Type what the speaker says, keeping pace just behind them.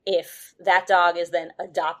if that dog is then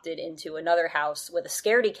adopted into another house with a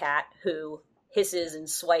scaredy cat who hisses and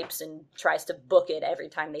swipes and tries to book it every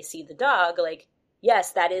time they see the dog, like,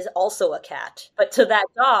 yes, that is also a cat. But to that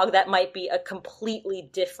dog, that might be a completely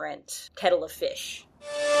different kettle of fish.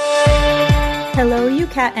 Hello, you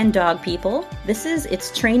cat and dog people. This is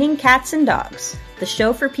It's Training Cats and Dogs, the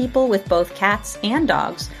show for people with both cats and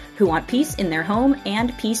dogs who want peace in their home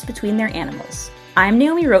and peace between their animals. I'm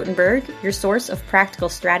Naomi Rotenberg, your source of practical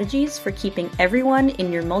strategies for keeping everyone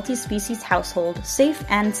in your multi-species household safe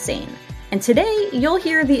and sane. And today, you'll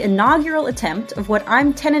hear the inaugural attempt of what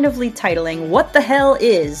I'm tentatively titling What the Hell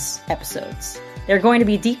Is episodes. They're going to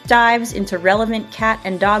be deep dives into relevant cat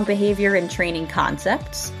and dog behavior and training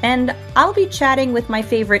concepts, and I'll be chatting with my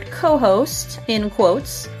favorite co-host, in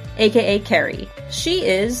quotes, aka Carrie. She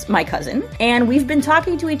is my cousin, and we've been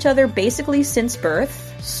talking to each other basically since birth,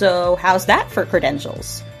 so how's that for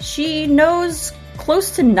credentials? She knows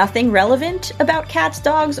close to nothing relevant about cats,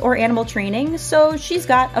 dogs, or animal training, so she's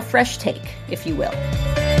got a fresh take, if you will.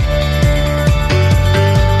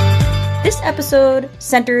 This episode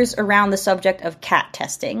centers around the subject of cat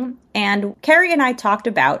testing, and Carrie and I talked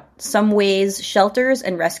about some ways shelters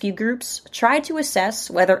and rescue groups try to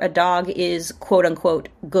assess whether a dog is quote-unquote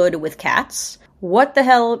good with cats, what the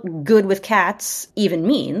hell good with cats even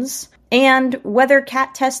means, and whether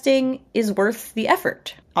cat testing is worth the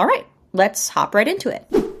effort. All right, let's hop right into it.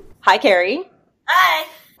 Hi, Carrie. Hi.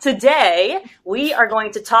 Today, we are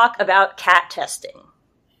going to talk about cat testing.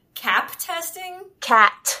 Cap testing?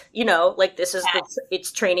 Cat. You know, like this is,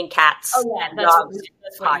 it's training cats. Oh, yeah,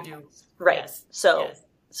 that's what you do. Right. Yes.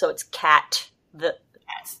 So it's cat, the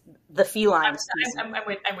feline species. I'm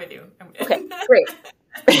with you. Okay,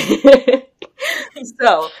 great.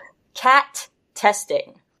 So, cat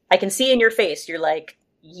testing. I can see in your face, you're like,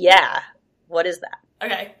 yeah, what is that?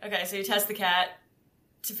 Okay, so you test the cat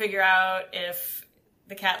to figure out if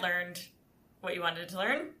the cat learned what you wanted it to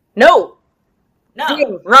learn? No!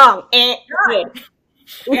 Wrong. Good.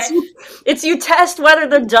 It's you test whether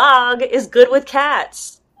the dog is good with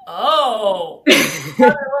cats. Oh!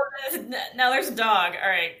 Now there's a dog. All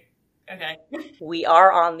right. Okay. We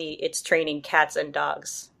are on the It's Training Cats and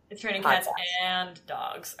Dogs. It's training cats and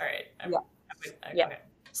dogs. All right. Okay.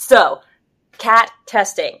 So, cat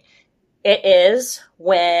testing. It is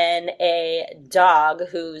when a dog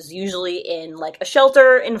who's usually in like a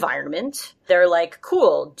shelter environment, they're like,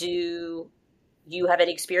 cool, do you have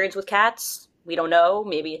any experience with cats? We don't know.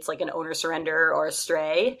 Maybe it's like an owner surrender or a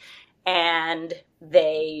stray. And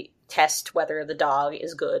they test whether the dog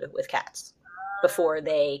is good with cats before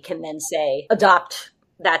they can then say, adopt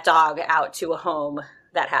that dog out to a home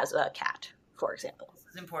that has a cat, for example. This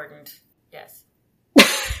is important. Yes.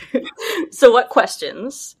 So what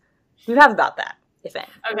questions do you have about that, if any?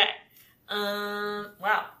 Okay.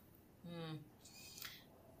 Wow.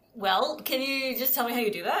 Well, can you just tell me how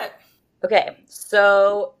you do that? Okay,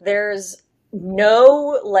 so there's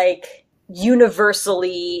no, like,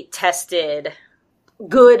 universally tested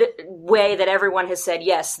good way that everyone has said,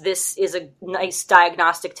 yes, this is a nice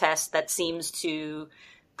diagnostic test that seems to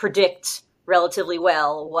predict relatively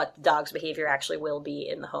well what the dog's behavior actually will be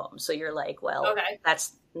in the home. So you're like, well,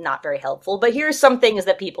 That's not very helpful. But here's some things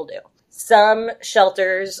that people do. Some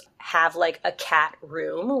shelters have like a cat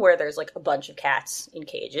room where there's like a bunch of cats in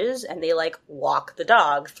cages, and they like walk the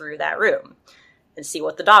dog through that room and see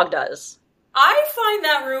what the dog does. I find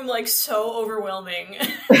that room like so overwhelming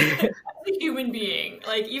as a human being.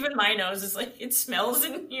 Like even my nose is like, it smells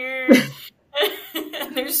in here.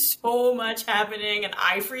 And there's so much happening and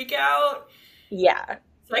I freak out. Yeah.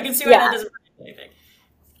 So I can see why that doesn't do anything.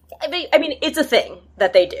 I mean, it's a thing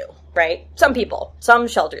that they do, right? Some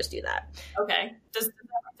shelters do that. Okay. Does the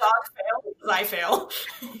dog fail? Because I fail.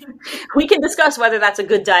 We can discuss whether that's a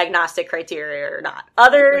good diagnostic criteria or not.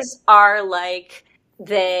 Others are like,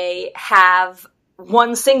 they have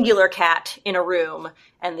one singular cat in a room,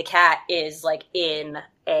 and the cat is like in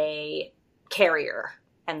a carrier,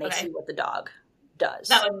 and they see what the dog does.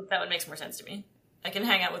 That would make more sense to me. I can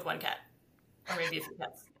hang out with one cat. Or maybe a few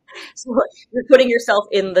cats. So you're putting yourself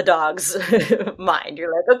in the dog's mind.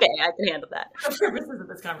 You're like, okay, I can handle that. For purposes of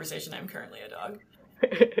this conversation, I'm currently a dog.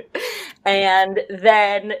 And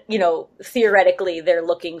then, theoretically, they're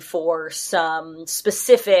looking for some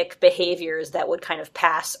specific behaviors that would kind of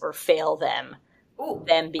pass or fail them,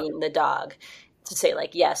 them being the dog, to say,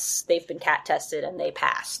 like, yes, they've been cat tested and they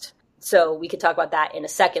passed. So we could talk about that in a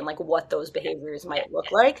second, like what those behaviors might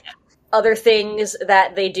look like. Other things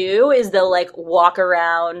that they do is they'll like walk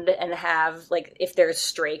around and have like, if there's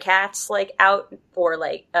stray cats like out or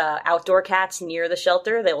like outdoor cats near the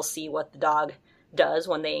shelter, they will see what the dog does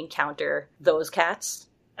when they encounter those cats.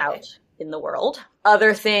 out in the world.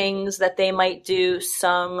 Other things that they might do,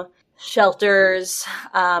 some shelters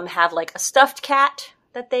have like a stuffed cat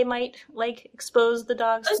that they might like expose the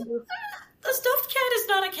dogs to. A stuffed cat is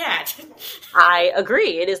not a cat. I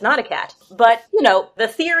agree, it is not a cat. But, you know, the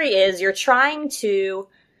theory is you're trying to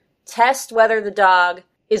test whether the dog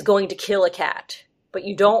is going to kill a cat, but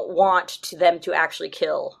you don't want them to actually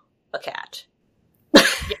kill a cat.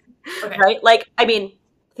 Okay. Right? Like, I mean,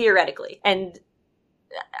 theoretically. And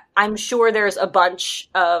I'm sure there's a bunch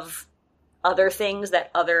of other things that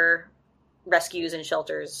other rescues and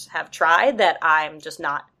shelters have tried that I'm just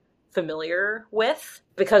not familiar with,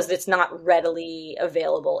 because it's not readily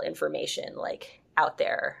available information like out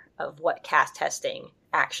there of what cat testing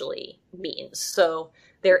actually means. So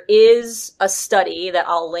there is a study that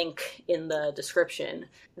I'll link in the description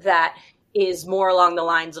that is more along the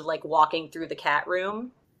lines of like walking through the cat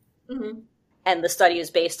room. Mm-hmm. And the study is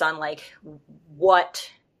based on like what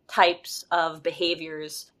types of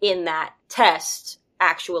behaviors in that test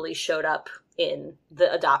actually showed up in the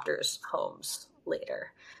adopters' homes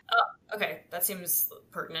later. Oh, okay. That seems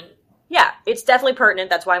pertinent. Yeah, it's definitely pertinent.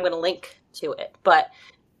 That's why I'm going to link to it. But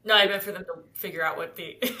no, I meant for them to figure out what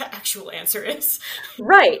the actual answer is.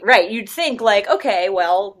 Right. You'd think like, okay,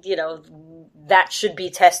 well, you know, that should be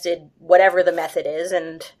tested, whatever the method is.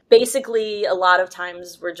 And basically, a lot of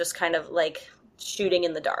times we're just kind of like shooting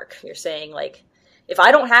in the dark. You're saying like, if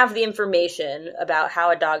I don't have the information about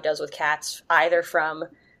how a dog does with cats, either from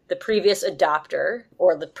the previous adopter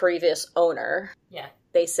or the previous owner, yeah,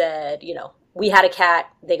 they said, you know, we had a cat,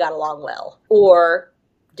 they got along well, or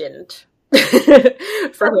didn't. I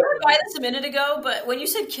heard by this a minute ago, but when you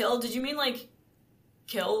said kill, did you mean like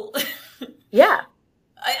kill? Yeah.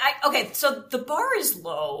 Okay, so the bar is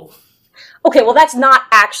low. Okay, well, that's not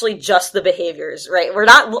actually just the behaviors, right? We're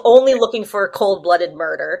not only looking for cold-blooded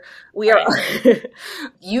murder. We are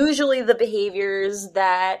usually the behaviors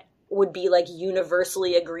that would be like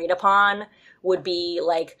universally agreed upon would be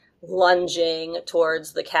like lunging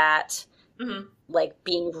towards the cat, mm-hmm. like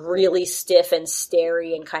being really stiff and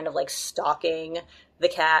starey and kind of like stalking the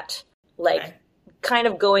cat, like kind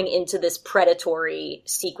of going into this predatory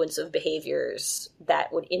sequence of behaviors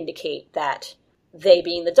that would indicate that they,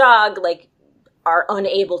 being the dog, like are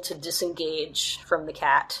unable to disengage from the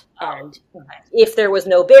cat. And if there was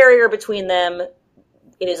no barrier between them,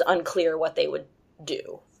 it is unclear what they would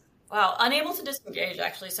do. Wow, unable to disengage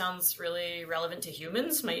actually sounds really relevant to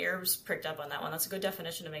humans. My ears pricked up on that one. That's a good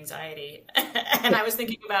definition of anxiety. And I was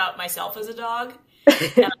thinking about myself as a dog. And I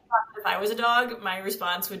thought if I was a dog, my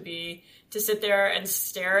response would be to sit there and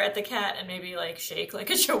stare at the cat and maybe like shake like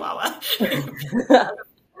a chihuahua.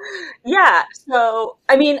 Yeah, so,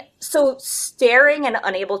 I mean, so staring and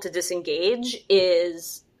unable to disengage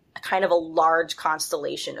is kind of a large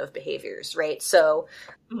constellation of behaviors, right? So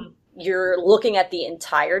you're looking at the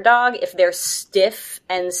entire dog. If they're stiff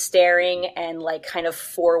and staring and like kind of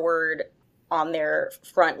forward on their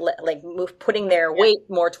front, like putting their weight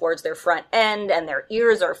more towards their front end, and their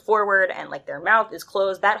ears are forward and like their mouth is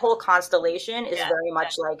closed, that whole constellation is very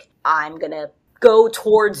much like, I'm gonna go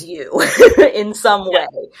towards you in some way,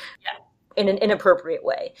 in an inappropriate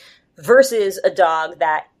way, versus a dog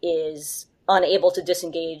that is unable to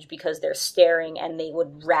disengage because they're staring and they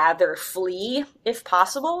would rather flee if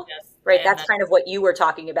possible, right? That's kind of what you were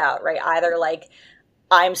talking about, right? Either like,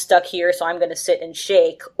 I'm stuck here, so I'm going to sit and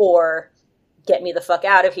shake, or get me the fuck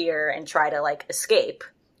out of here and try to like escape,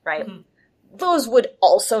 right? Mm-hmm. Those would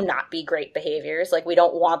also not be great behaviors. Like, we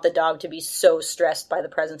don't want the dog to be so stressed by the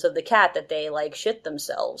presence of the cat that they like shit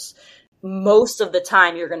themselves. Most of the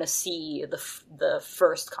time you're going to see the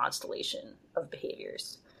first constellation of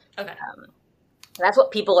behaviors. Okay. That's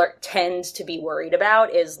what people tend to be worried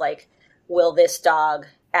about, is like, will this dog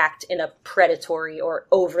act in a predatory or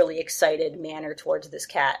overly excited manner towards this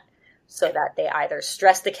cat, so that they either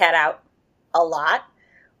stress the cat out a lot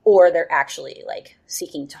or they're actually like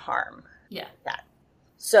seeking to harm that.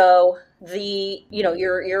 So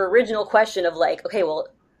your original question of like, okay, well,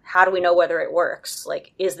 how do we know whether it works?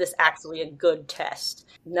 Like, is this actually a good test?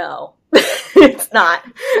 No, it's not.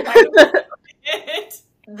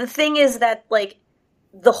 The thing is that like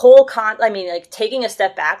the whole taking a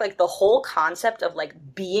step back, like the whole concept of like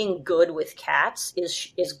being good with cats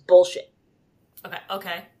is bullshit.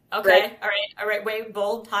 Okay. Right? All right. Wait,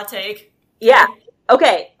 bold, hot take. Yeah.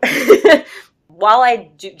 Okay. While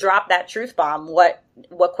I drop that truth bomb, what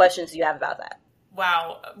questions do you have about that?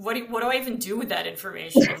 Wow. What do I even do with that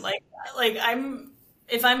information? If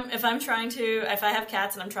I have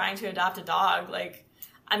cats and I'm trying to adopt a dog, like,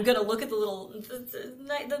 I'm gonna look at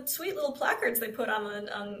the sweet little placards they put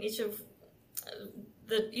on each of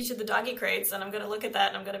each of the doggy crates, and I'm going to look at that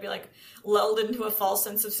and I'm going to be like lulled into a false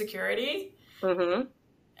sense of security. Mm-hmm.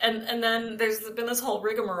 And then there's been this whole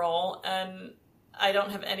rigmarole, and I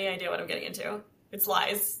don't have any idea what I'm getting into. It's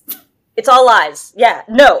lies. It's all lies. Yeah.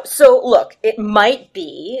 No. So look, it might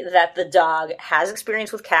be that the dog has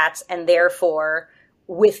experience with cats, and therefore,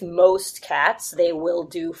 with most cats, they will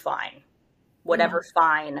do fine. Whatever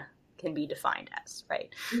fine can be defined as,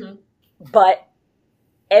 right? Mm-hmm. But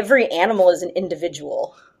every animal is an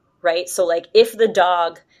individual, right? So like if the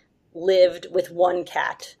dog lived with one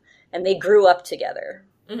cat and they grew up together,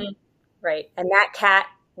 right? And that cat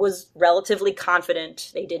was relatively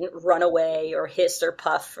confident. They didn't run away or hiss or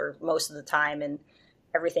puff or most of the time, and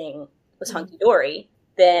everything was hunky-dory.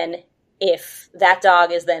 Then if that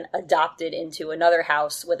dog is then adopted into another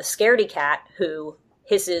house with a scaredy cat who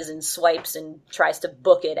hisses and swipes and tries to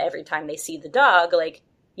book it every time they see the dog, like,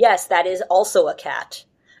 yes, that is also a cat.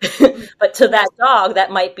 But to that dog, that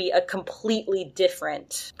might be a completely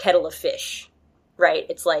different kettle of fish, right?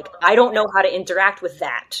 It's like, I don't know how to interact with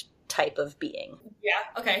that type of being. Yeah,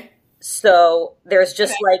 okay. So there's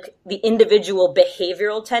just like the individual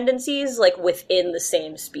behavioral tendencies like within the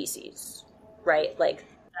same species, right? Like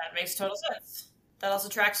that makes total sense. That also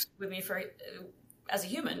tracks with me for as a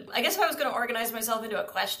human. I guess if I was going to organize myself into a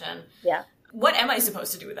question, what am I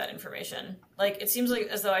supposed to do with that information? Like, it seems like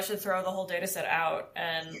as though I should throw the whole data set out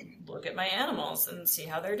and look at my animals and see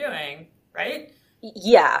how they're doing, right?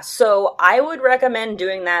 Yeah, so I would recommend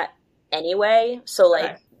doing that anyway. So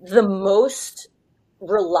like the most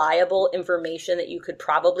reliable information that you could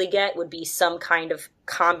probably get would be some kind of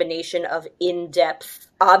combination of in-depth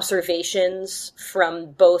observations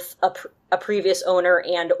from both a previous owner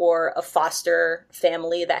and or a foster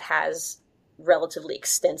family that has relatively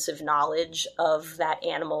extensive knowledge of that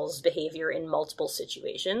animal's behavior in multiple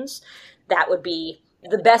situations. That would be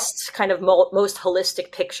the best kind of most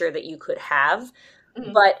holistic picture that you could have.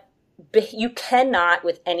 Mm-hmm. But you cannot,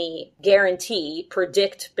 with any guarantee,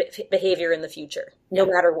 predict behavior in the future, no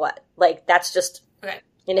matter what. Like, that's just... Okay.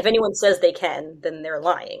 And if anyone says they can, then they're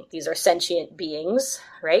lying. These are sentient beings,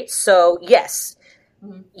 right? So, yes,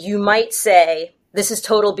 you might say, this is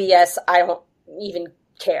total BS, I don't even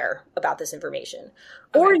care about this information.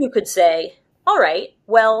 Okay. Or you could say, all right,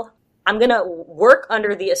 well, I'm going to work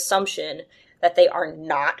under the assumption that they are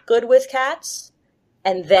not good with cats,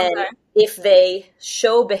 and then if they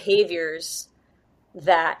show behaviors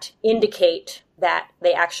that indicate that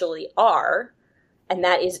they actually are, and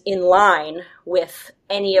that is in line with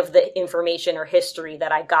any of the information or history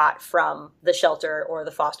that I got from the shelter or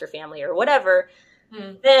the foster family or whatever,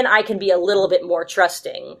 then I can be a little bit more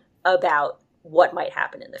trusting about what might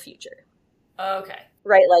happen in the future. Okay.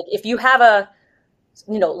 Right? Like, if you have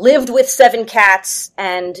lived with 7 cats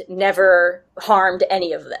and never harmed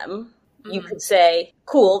any of them, you could say,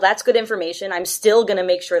 cool, that's good information. I'm still going to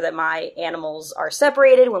make sure that my animals are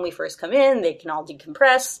separated when we first come in. They can all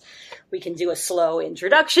decompress. We can do a slow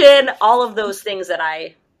introduction, all of those things that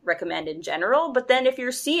I recommend in general. But then if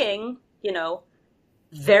you're seeing,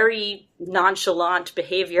 very nonchalant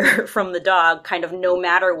behavior from the dog, kind of no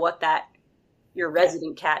matter what your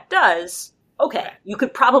resident cat does, okay, you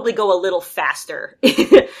could probably go a little faster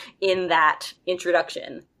in that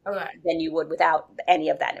introduction than you would without any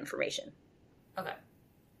of that information. Okay.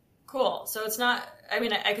 Cool. So it's not,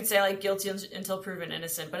 I could say like guilty until proven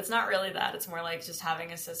innocent, but it's not really that. It's more like just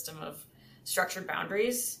having a system of structured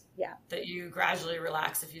boundaries that you gradually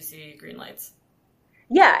relax if you see green lights.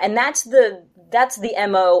 Yeah, and that's the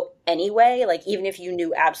MO anyway, like even if you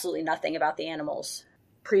knew absolutely nothing about the animals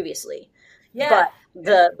previously. Yeah.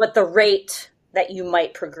 But the rate that you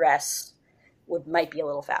might progress might be a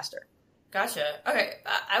little faster. Gotcha. Okay,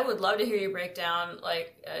 I would love to hear you break down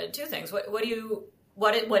like 2 things. What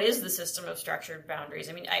is the system of structured boundaries?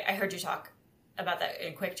 I heard you talk about that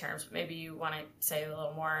in quick terms, but maybe you want to say a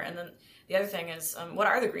little more. And then the other thing is, what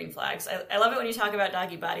are the green flags? I love it when you talk about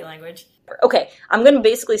doggy body language. Okay, I'm going to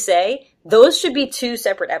basically say those should be 2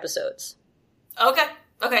 separate episodes.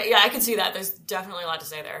 Okay, yeah, I can see that. There's definitely a lot to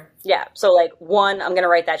say there. Yeah, so, like, 1, I'm going to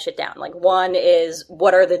write that shit down. Like, 1 is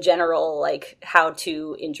what are the general, like, how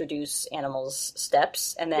to introduce animals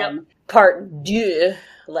steps. And then part 2,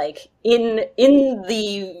 like, in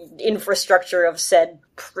the infrastructure of said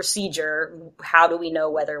procedure, how do we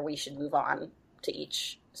know whether we should move on to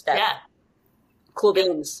each step? Yeah. Cool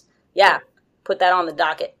beans. Yeah, put that on the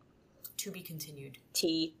docket. To be continued.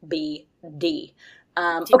 TBD.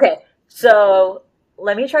 Okay, so...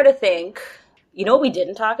 let me try to think. You know what we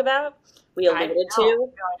didn't talk about? We alluded to. No,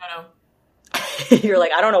 I don't know. You're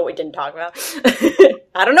like, I don't know what we didn't talk about.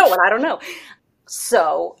 I don't know what I don't know.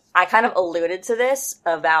 So I kind of alluded to this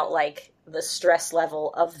about like the stress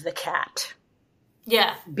level of the cat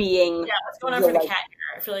Yeah. being... Yeah, what's going on for the cat here?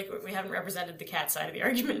 I feel like we haven't represented the cat side of the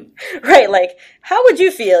argument. Right, like, how would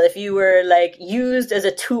you feel if you were, like, used as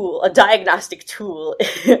a tool, a diagnostic tool,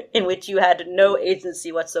 in which you had no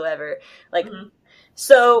agency whatsoever? Like,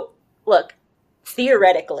 so, look,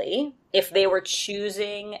 theoretically, if they were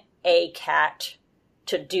choosing a cat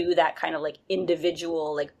to do that kind of, like,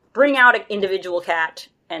 individual, like, bring out an individual cat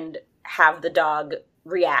and have the dog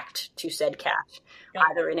react to said cat,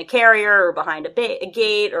 either in a carrier or behind a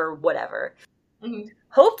gate or whatever.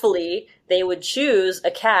 Hopefully, they would choose a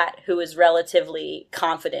cat who is relatively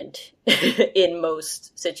confident in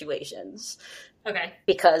most situations. Okay.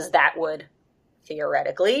 Because that would,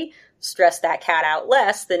 theoretically, stress that cat out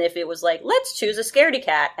less than if it was like, let's choose a scaredy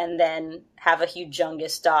cat and then have a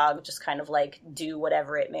humongous dog just kind of like do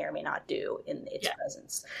whatever it may or may not do in its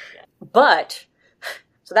presence. Yeah. But...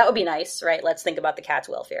 so that would be nice, right? Let's think about the cat's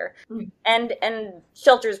welfare. And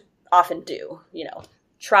shelters often do, you know,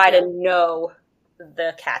 try to know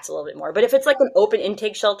the cats a little bit more. But if it's like an open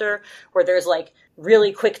intake shelter where there's like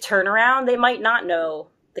really quick turnaround, they might not know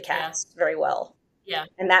the cats very well. Yeah.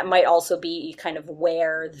 And that might also be kind of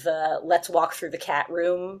where the let's walk through the cat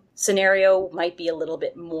room scenario might be a little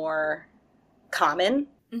bit more common.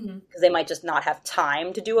 Because they might just not have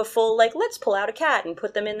time to do a full, like, let's pull out a cat and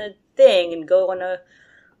put them in the thing and go in a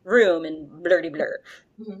room and blurdy blur.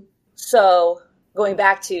 So going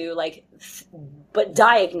back to like, but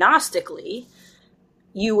diagnostically,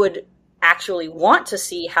 you would actually want to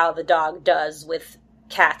see how the dog does with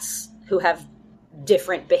cats who have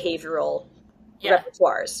different behavioral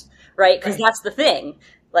repertoires, right? Because that's the thing.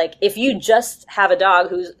 Like, if you just have a dog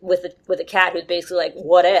who's with a cat who's basically like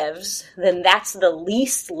whatevs, then that's the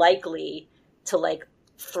least likely to like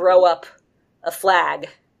throw up a flag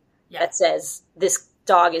that says this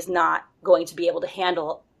dog is not going to be able to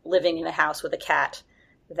handle living in a house with a cat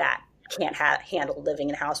that can't handle living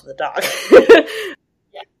in a house with a dog.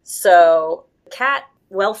 So cat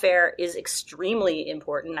welfare is extremely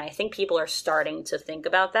important. I think people are starting to think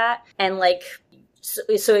about that. And like,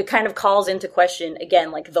 so it kind of calls into question,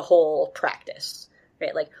 again, like the whole practice,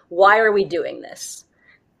 right? Like, why are we doing this?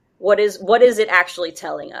 What is it actually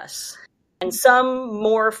telling us? And some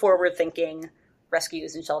more forward-thinking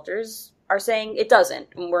rescues and shelters are saying it doesn't,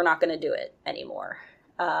 and we're not going to do it anymore.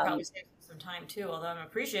 Probably save some time too, although I'm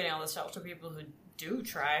appreciating all the shelter people who do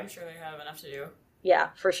try. I'm sure they have enough to do. Yeah,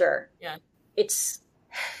 for sure. Yeah. It's,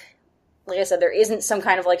 like I said, there isn't some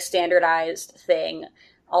kind of like standardized thing,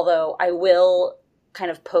 although I will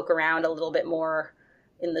kind of poke around a little bit more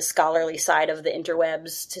in the scholarly side of the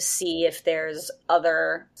interwebs to see if there's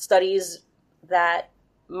other studies that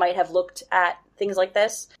might have looked at things like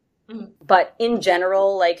this. But in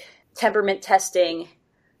general, like temperament testing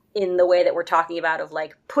in the way that we're talking about of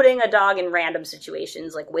like putting a dog in random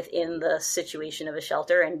situations, like within the situation of a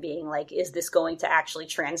shelter and being like, is this going to actually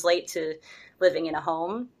translate to living in a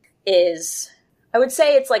home, is, I would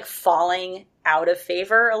say it's like falling out of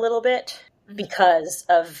favor a little bit because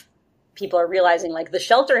of people are realizing like the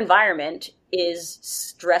shelter environment is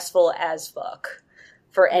stressful as fuck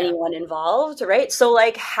for anyone involved, right? So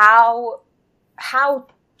like how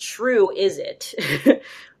true is it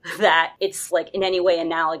that it's like in any way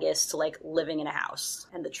analogous to like living in a house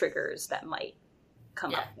and the triggers that might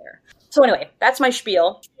come up there? So anyway, that's my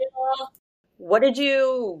spiel. What did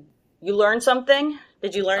you learn something?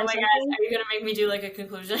 Did you learn something? Oh my God, are you going to make me do like a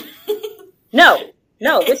conclusion? No,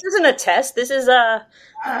 this isn't a test. This is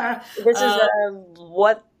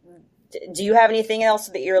what, do you have anything else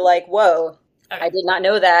that you're like, whoa, I did not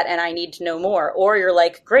know that and I need to know more? Or you're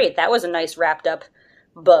like, great, that was a nice wrapped up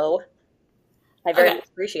bow. I very much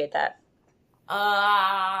appreciate that.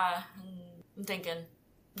 I'm thinking.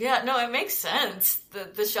 Yeah, no, it makes sense.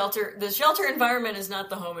 The shelter environment is not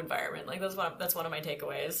the home environment. Like that's one of my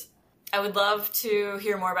takeaways. I would love to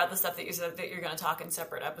hear more about the stuff that you said that you're going to talk in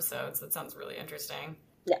separate episodes. That sounds really interesting.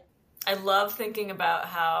 Yeah. I love thinking about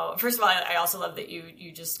how, first of all, I also love that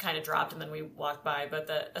you just kind of dropped and then we walked by, but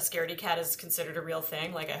a scaredy cat is considered a real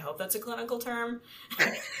thing. Like, I hope that's a clinical term.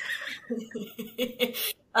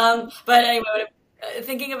 But anyway,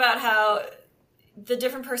 thinking about how the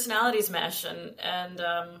different personalities mesh and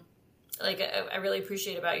like, I really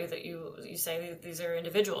appreciate about you that you say these are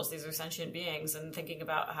individuals, these are sentient beings, and thinking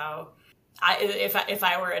about how if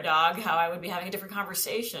I were a dog, how I would be having a different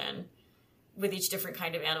conversation with each different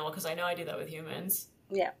kind of animal, because I know I do that with humans.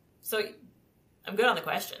 Yeah. So I'm good on the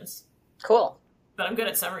questions. Cool. But I'm good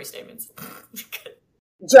at summary statements.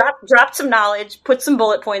 Drop some knowledge, put some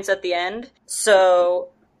bullet points at the end. So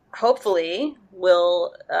hopefully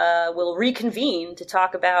we'll reconvene to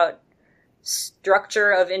talk about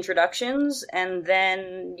structure of introductions, and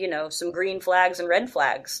then, some green flags and red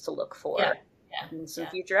flags to look for in some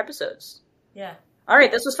future episodes. Yeah. All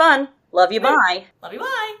right, this was fun. Love you, bye. Love you,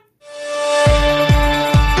 bye.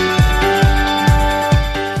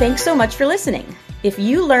 Thanks so much for listening. If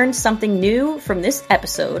you learned something new from this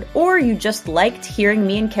episode, or you just liked hearing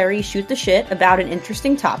me and Carrie shoot the shit about an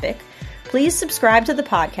interesting topic, please subscribe to the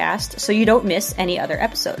podcast so you don't miss any other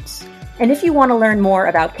episodes. And if you want to learn more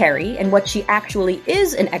about Carrie and what she actually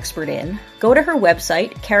is an expert in, go to her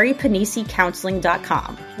website,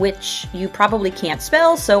 carriepanisicounseling.com, which you probably can't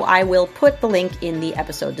spell, so I will put the link in the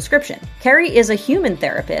episode description. Carrie is a human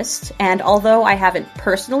therapist, and although I haven't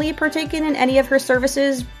personally partaken in any of her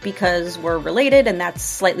services because we're related and that's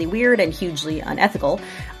slightly weird and hugely unethical,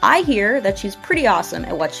 I hear that she's pretty awesome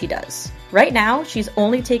at what she does. Right now, she's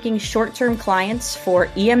only taking short-term clients for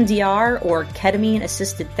EMDR or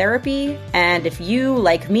ketamine-assisted therapy, and if you,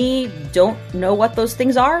 like me, don't know what those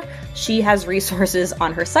things are, she has resources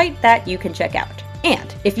on her site that you can check out.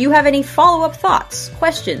 And if you have any follow-up thoughts,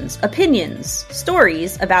 questions, opinions,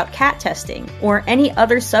 stories about cat testing, or any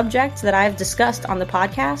other subject that I've discussed on the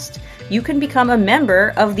podcast, you can become a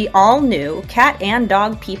member of the all-new Cat and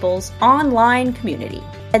Dog People's online community.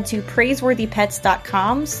 Head to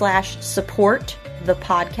praiseworthypets.com/support the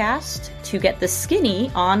podcast to get the skinny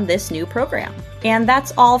on this new program. And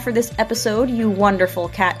that's all for this episode, you wonderful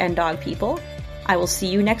cat and dog people. I will see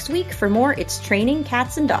you next week for more It's Training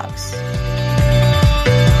Cats and Dogs.